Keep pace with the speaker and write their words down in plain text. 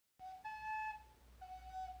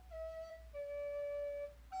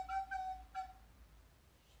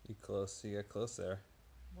Close. You got close there.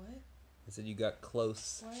 What? I said you got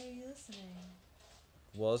close. Why are you listening?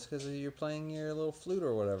 Well, it's because you're playing your little flute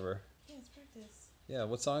or whatever. Yeah, it's practice. Yeah,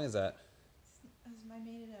 what song is that? I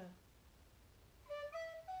made it up.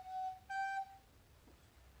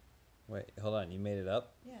 Wait, hold on. You made it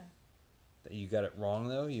up? Yeah. You got it wrong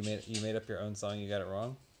though. You made up your own song. You got it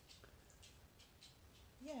wrong.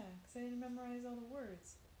 Yeah, because I didn't memorize all the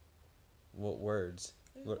words. What words?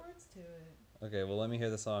 There's What? words to it. Okay, well let me hear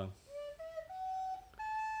the song.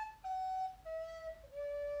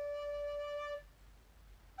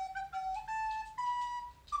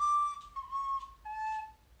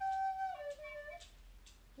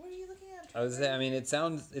 What are you looking at? I was saying, I mean, it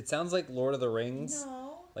sounds like Lord of the Rings. No.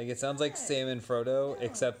 Like it sounds like Sam and Frodo, No.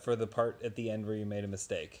 except for the part at the end where you made a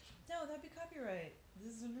mistake. No, that'd be copyright.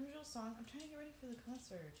 This is an original song. I'm trying to get ready for the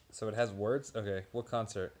concert. So it has words? Okay, what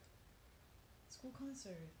concert? School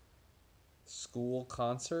concert. School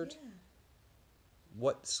concert? Yeah.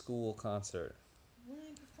 What school concert? What am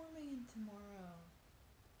I performing in tomorrow?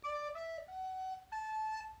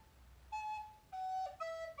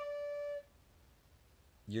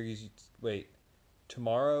 Wait.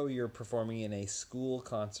 Tomorrow you're performing in a school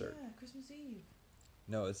concert. Yeah, Christmas Eve.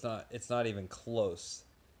 No, it's not. It's not even close.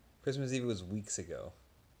 Christmas Eve was weeks ago.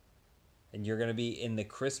 And you're going to be in the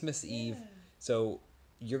Christmas Eve. Yeah. So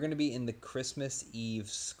you're going to be in the Christmas Eve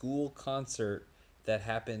school concert that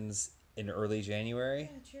happens in early January.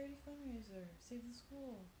 Yeah, charity fundraiser. Save the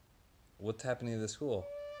school. What's happening to the school?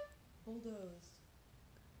 Bulldozed.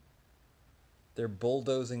 They're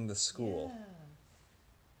bulldozing the school. Yeah.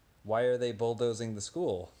 Why are they bulldozing the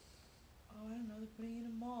school? Oh, I don't know. They're putting it in a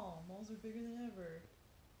mall. Malls are bigger than ever.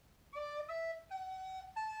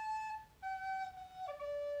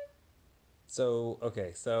 So,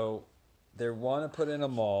 okay, so they want to put in a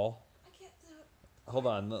mall. I can't do it. Hold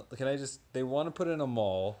on. Can I just... They want to put in a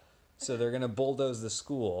mall, so they're going to bulldoze the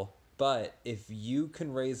school. But if you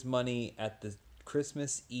can raise money at the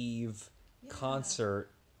Christmas Eve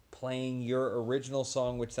concert playing your original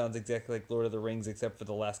song, which sounds exactly like Lord of the Rings except for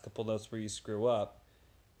the last couple notes where you screw up,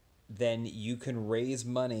 then you can raise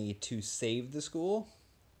money to save the school.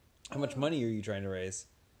 How much money are you trying to raise?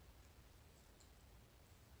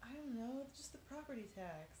 I don't know. Just the property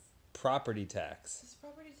tax. Property tax. Just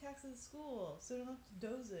property tax of the school, so I don't have to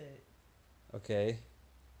doze it. Okay.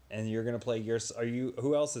 And you're going to play your...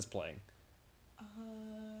 Who else is playing? I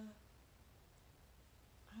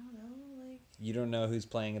don't know, like... You don't know who's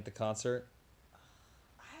playing at the concert?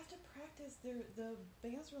 I have to practice. The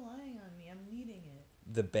band's relying on me. I'm leading it.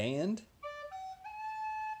 The band?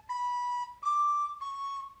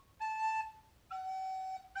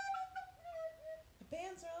 The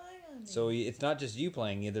band's relying on me. So it's not just you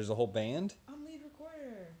playing, there's a whole band? I'm lead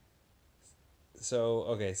recorder. So,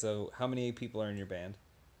 okay, so how many people are in your band?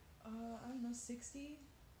 I don't know, 60?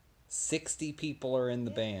 60 people are in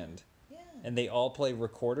the band. Yeah. And they all play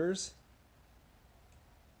recorders?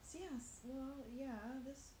 Yes, well, yeah,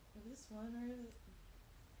 this one, or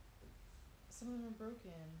some of them are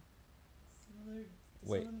broken. Some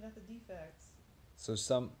of them got the defects. So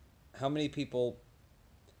how many people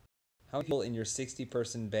in your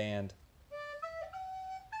 60-person band?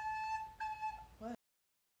 What?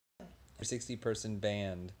 Your 60-person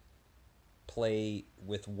band play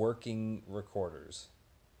with working recorders?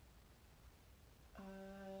 I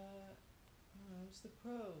don't know, just the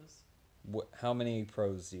pros. How many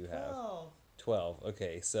pros do you have? 12. 12.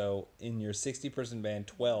 Okay, so in your 60-person band,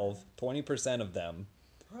 20% of them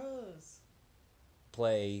Pros.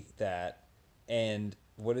 play that. And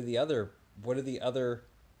what do the other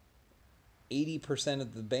 80%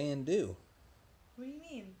 of the band do? What do you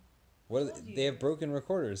mean? They have broken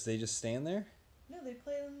recorders. They just stand there? No, they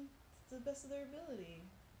play them to the best of their ability.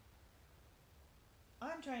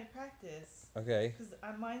 I'm trying to practice. Okay. Because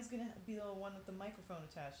mine's going to be the one with the microphone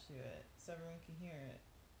attached to it, so everyone can hear it.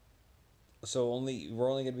 So we're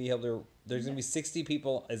only going to be able to... There's going to be 60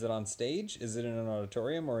 people. Is it on stage? Is it in an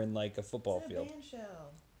auditorium or in like a football field? It's in a band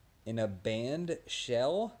shell. In a band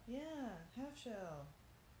shell? Yeah, half shell.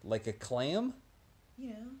 Like a clam? You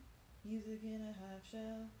know, music in a half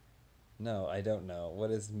shell. No, I don't know. What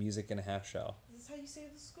is music in a half shell? This is how you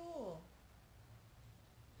save the school.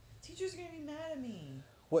 Teachers are going to be mad at me.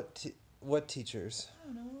 What teachers? I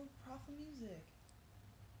don't know, prof of music.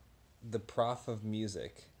 The prof of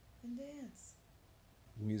music. And dance.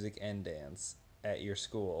 Music and dance at your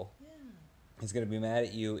school. Yeah. He's going to be mad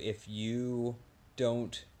at you if you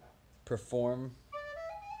don't perform.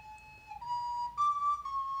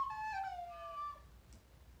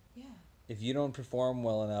 Yeah. If you don't perform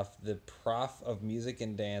well enough, the prof of music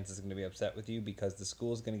and dance is going to be upset with you because the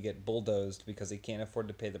school is going to get bulldozed because they can't afford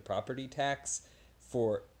to pay the property tax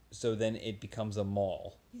for. So then it becomes a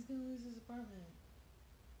mall. He's gonna lose his apartment.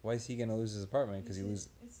 Why is he going to lose his apartment? Because he loses.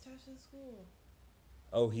 It's attached to the school.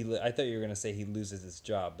 Oh, I thought you were going to say he loses his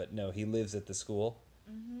job, but no, he lives at the school.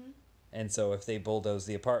 Mm-hmm. And so if they bulldoze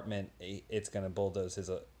the apartment, it's going to bulldoze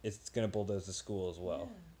it's going to bulldoze the school as well.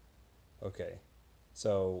 Yeah. Okay.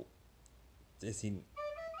 So is he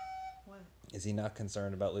What? is he not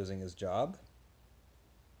concerned about losing his job?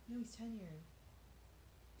 No, he's tenured.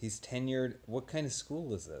 He's tenured. What kind of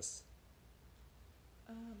school is this?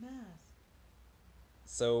 Math.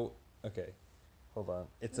 So, okay. Hold on.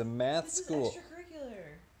 It's a math school. This is extracurricular.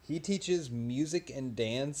 He teaches music and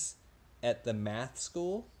dance at the math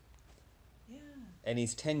school? Yeah. And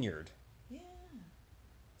he's tenured. Yeah.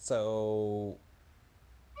 So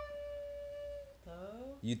So?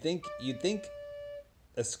 you'd think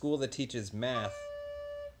a school that teaches math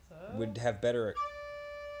So? would have better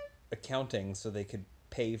accounting so they could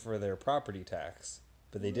pay for their property tax.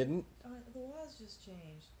 But they didn't? The laws just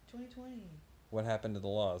changed. 2020. What happened to the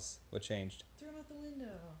laws? What changed? Threw him out the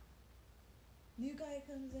window. New guy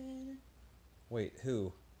comes in. Wait,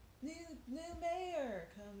 who? New mayor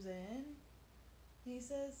comes in. He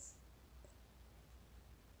says,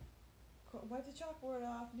 wipe the chalkboard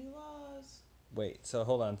off. New laws. Wait, so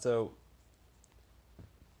hold on. So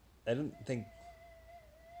I don't think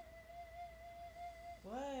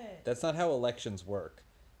What? that's not how elections work.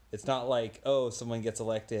 It's not like, oh, someone gets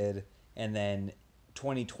elected and then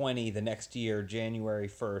 2020, the next year, January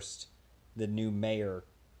 1st, the new mayor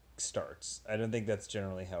starts. I don't think that's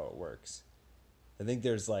generally how it works. I think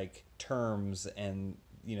there's like terms and,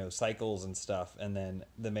 cycles and stuff, and then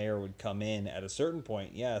the mayor would come in at a certain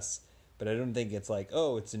point, yes, but I don't think it's like,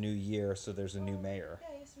 oh, it's a new year, so there's a new mayor.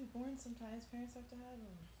 Yeah, he has to be born sometimes. Parents have to have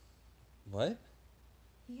him. What?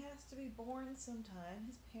 He has to be born sometime.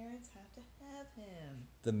 His parents have to have him.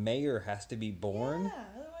 The mayor has to be born? Yeah,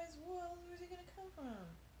 otherwise, where's he gonna come from?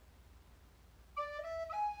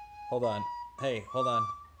 Hold on. Hey, hold on.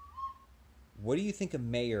 What do you think a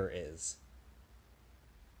mayor is?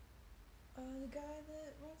 The guy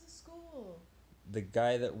that runs the school. The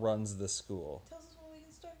guy that runs the school. Tells us when we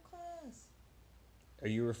can start class. Are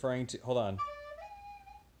you referring to... Hold on.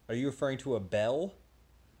 Are you referring to a bell?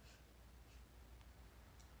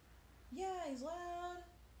 Yeah, he's loud,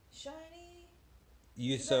 shiny.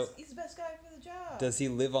 He's He's the best guy for the job. Does he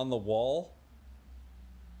live on the wall?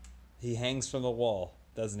 He hangs from the wall,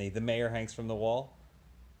 doesn't he? The mayor hangs from the wall?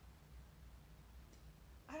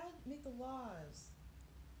 I don't make the laws.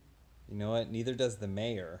 You know what? Neither does the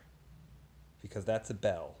mayor. Because that's a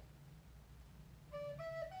bell.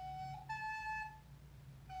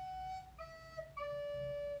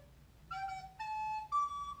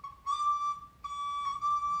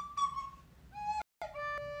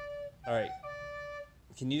 Alright.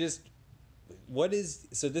 Can you just...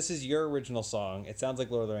 So this is your original song. It sounds like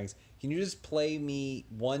Lord of the Rings. Can you just play me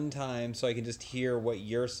one time so I can just hear what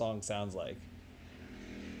your song sounds like?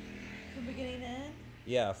 From beginning to end?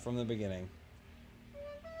 Yeah, from the beginning.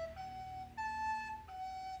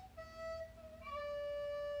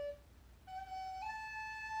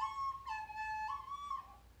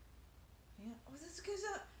 Yeah. Oh, this is because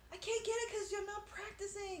I can't get it because I'm not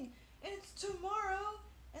practicing. And it's tomorrow.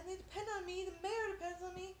 And they depend on me. The mayor depends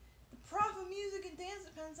on me. The prof of music and dance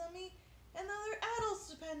depends on me. And the other adults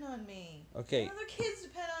depend on me. Okay. And other kids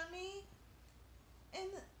depend on me. And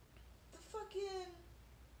the fucking...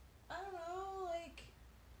 I don't know, like...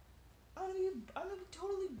 I'm gonna be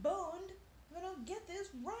totally boned if I don't get this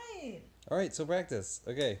right. Alright, so practice.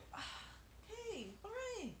 Okay. Hey,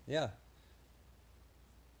 alright. Yeah.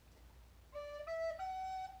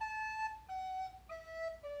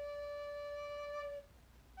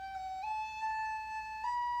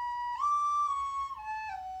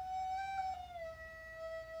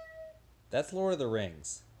 That's Lord of the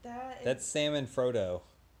Rings. That's Sam and Frodo.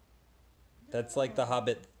 That's like the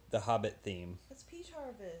Hobbit theme. That's Peach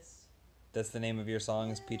Harvest. That's the name of your song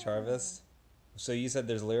is Peach Harvest? So you said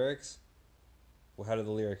there's lyrics? Well, how do the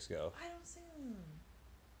lyrics go? I don't sing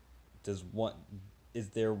them. Is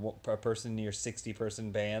there a person in your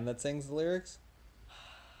 60-person band that sings the lyrics?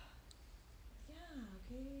 Yeah,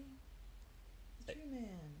 okay. The Tree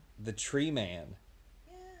Man. The Tree Man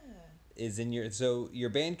Yeah. is in your... So your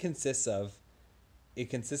band consists of... Half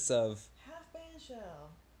band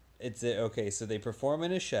shell. Okay, so they perform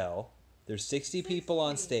in a shell. There's 60 people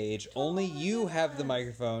on stage. 12 Only you have the God.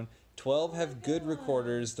 microphone. 12 have my good God.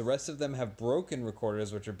 recorders. The rest of them have broken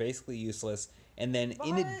recorders, which are basically useless. And then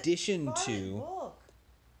in Buy it addition in to... bulk.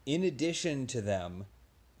 in addition to them,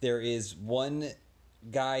 there is one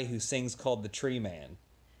guy who sings called the Tree Man.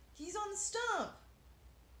 He's on the stump.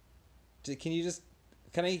 Can you just...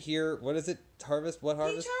 Can I hear... What is it? Harvest? What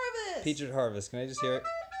harvest? Peach harvest. Peach at harvest. Can I just hear it?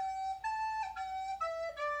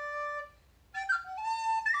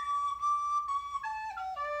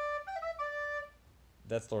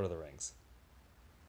 That's Lord of the Rings.